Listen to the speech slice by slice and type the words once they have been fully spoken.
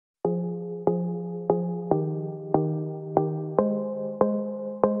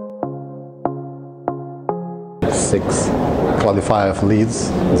6 qualified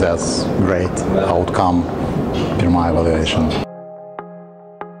leads. That's great outcome in my evaluation.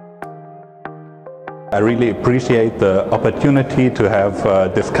 I really appreciate the opportunity to have a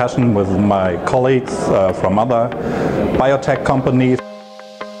discussion with my colleagues from other biotech companies.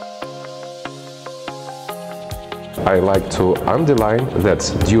 I like to underline that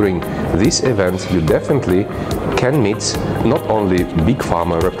during this event you definitely can meet not only big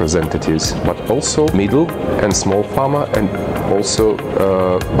pharma representatives but also middle and small pharma and also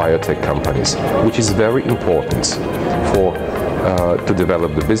biotech companies, which is very important for to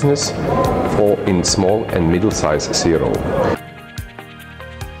develop the business in small and middle-sized CRO.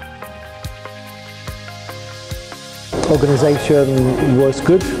 Organization was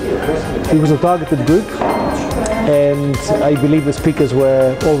good. It was a targeted group, and I believe the speakers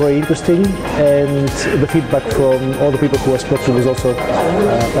were all very interesting, and the feedback from all the people who were spoken was also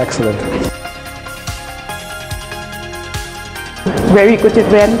excellent. Very good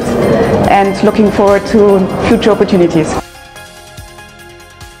event, and looking forward to future opportunities.